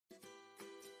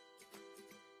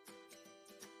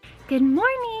Good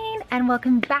morning and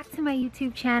welcome back to my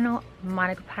YouTube channel.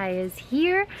 MonikaPaez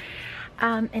here,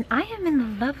 and I am in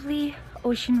the lovely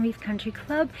Ocean Reef Country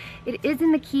Club. It is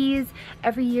in the Keys.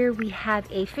 Every year we have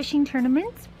a fishing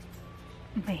tournament.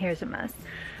 My hair's a mess.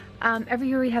 Every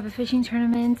year we have a fishing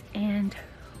tournament and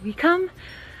we come.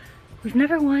 We've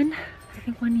never won. I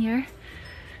think one year.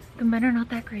 The men are not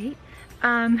that great.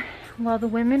 While the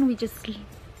women, we just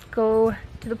go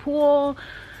to the pool,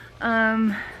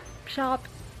 shop,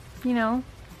 you know,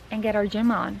 and get our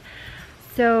gym on.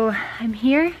 So I'm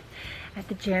here at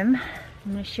the gym.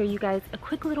 I'm going to show you guys a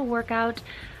quick little workout.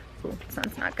 Ooh,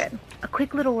 sounds not good. A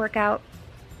quick little workout.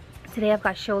 Today I've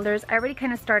got shoulders. I already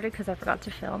kind of started because I forgot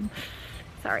to film.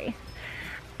 Sorry.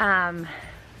 But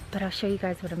I'll show you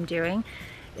guys what I'm doing.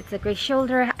 It's a great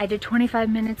shoulder. I did 25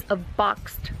 minutes of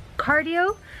boxed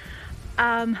cardio.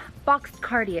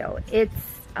 It's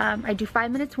I do 5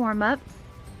 minutes warm up.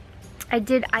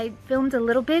 I filmed a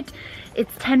little bit.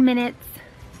 It's 10 minutes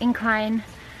incline,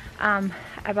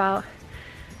 about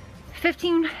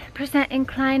 15%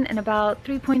 incline and about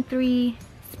 3.3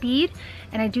 speed,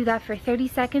 and I do that for 30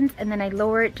 seconds and then I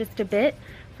lower it just a bit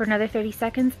for another 30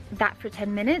 seconds, that for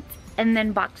 10 minutes. And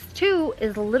then box 2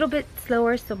 is a little bit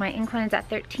slower, so my incline's at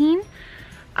 13,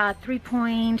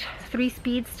 3.3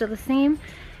 speed, still the same.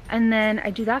 And then I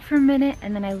do that for a minute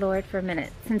and then I lower it for a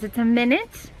minute. Since it's a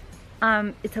minute,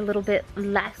 it's a little bit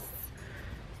less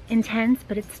intense,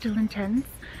 but it's still intense.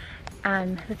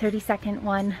 The 30-second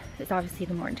one is obviously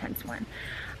the more intense one.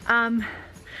 So I'm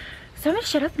gonna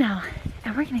shut up now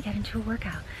and we're gonna get into a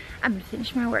workout. I'm gonna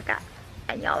finish my workout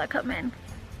and y'all are coming.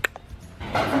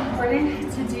 It's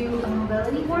important to do a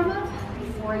mobility warm-up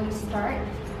before you start.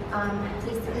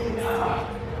 Basically,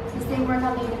 it's the same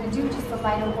workout that you're gonna do, just a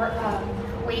lighter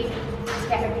weight to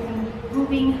get everything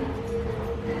moving.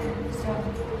 So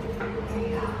there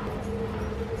you go.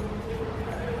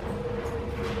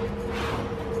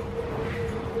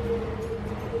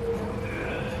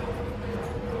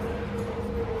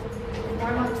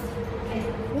 It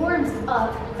warms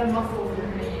up the muscles you're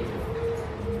gonna use.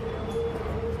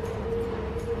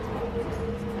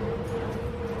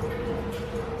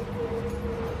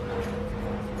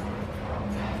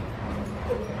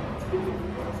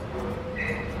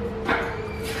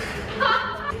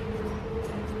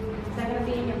 Is that gonna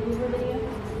be in your blooper video?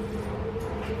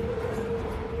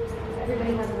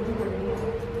 Everybody has a blooper video.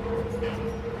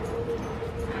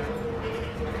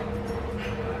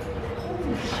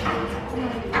 Holy shit.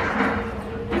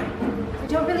 I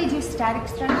don't really do static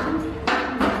stretching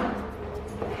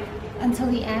until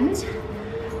the end,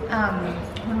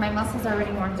 when my muscles are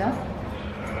already warmed up.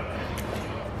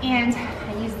 And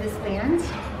I use this band.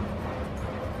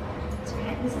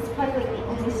 This is probably like the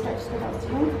only stretch that I'll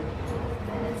do.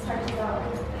 And it stretches out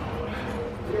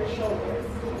your shoulders.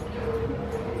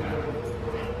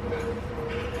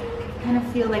 Kind of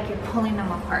feel like you're pulling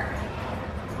them apart.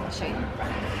 I'll show you.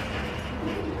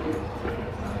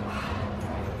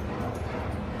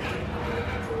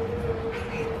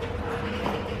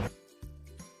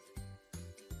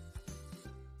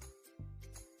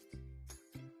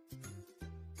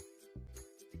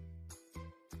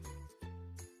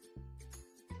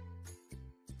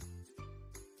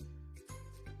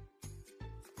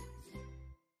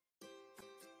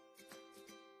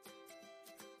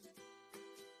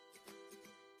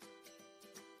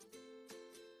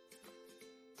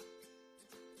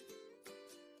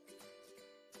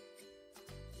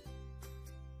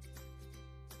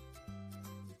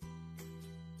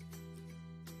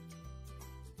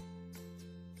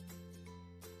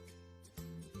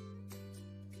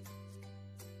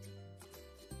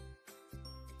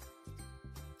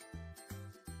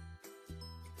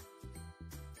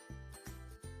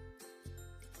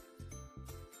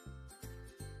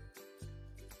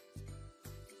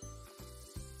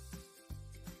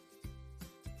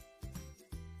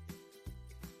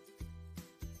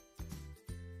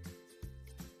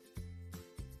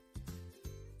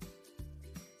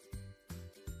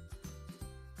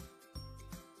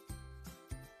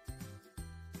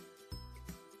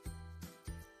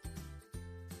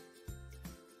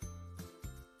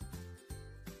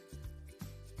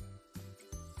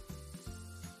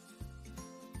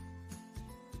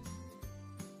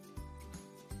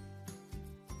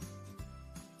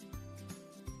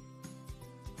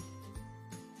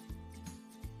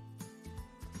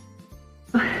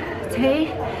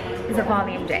 Today is a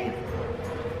volume day,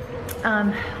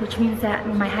 which means that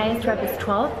my highest rep is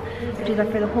 12. I do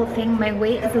that for the whole thing. My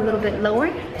weight is a little bit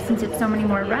lower since it's so many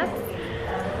more reps.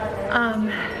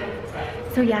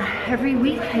 So yeah, every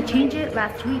week I change it.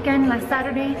 Last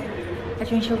Saturday, I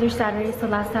trained shoulders Saturday, so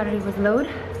last Saturday was load.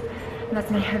 That's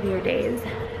my heavier days.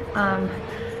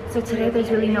 So today there's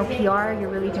really no PR. You're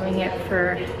really doing it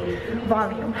for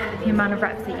volume, the amount of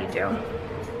reps that you do.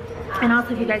 And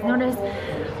also, if you guys notice,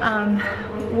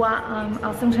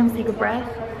 I'll sometimes take a break,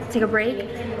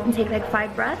 and take like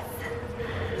 5 breaths.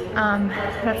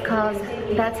 That's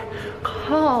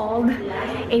called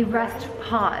a rest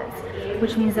pause,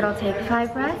 which means that I'll take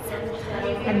 5 breaths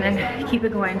and then keep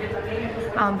it going.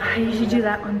 I usually do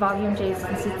that on volume days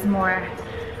since it's more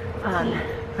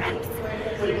reps.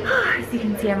 As you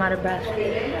can see, I'm out of breath,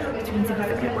 which means it was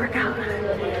a good workout.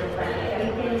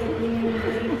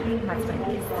 That's my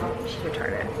niece. She's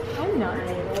retarded. I'm not.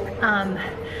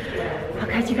 I'll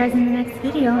catch you guys in the next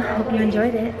video. Hope you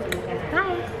enjoyed it.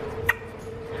 Bye.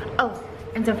 Oh,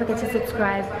 and don't forget to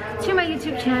subscribe to my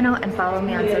YouTube channel and follow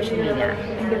me on social media.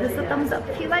 And give us a thumbs up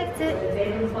if you liked it.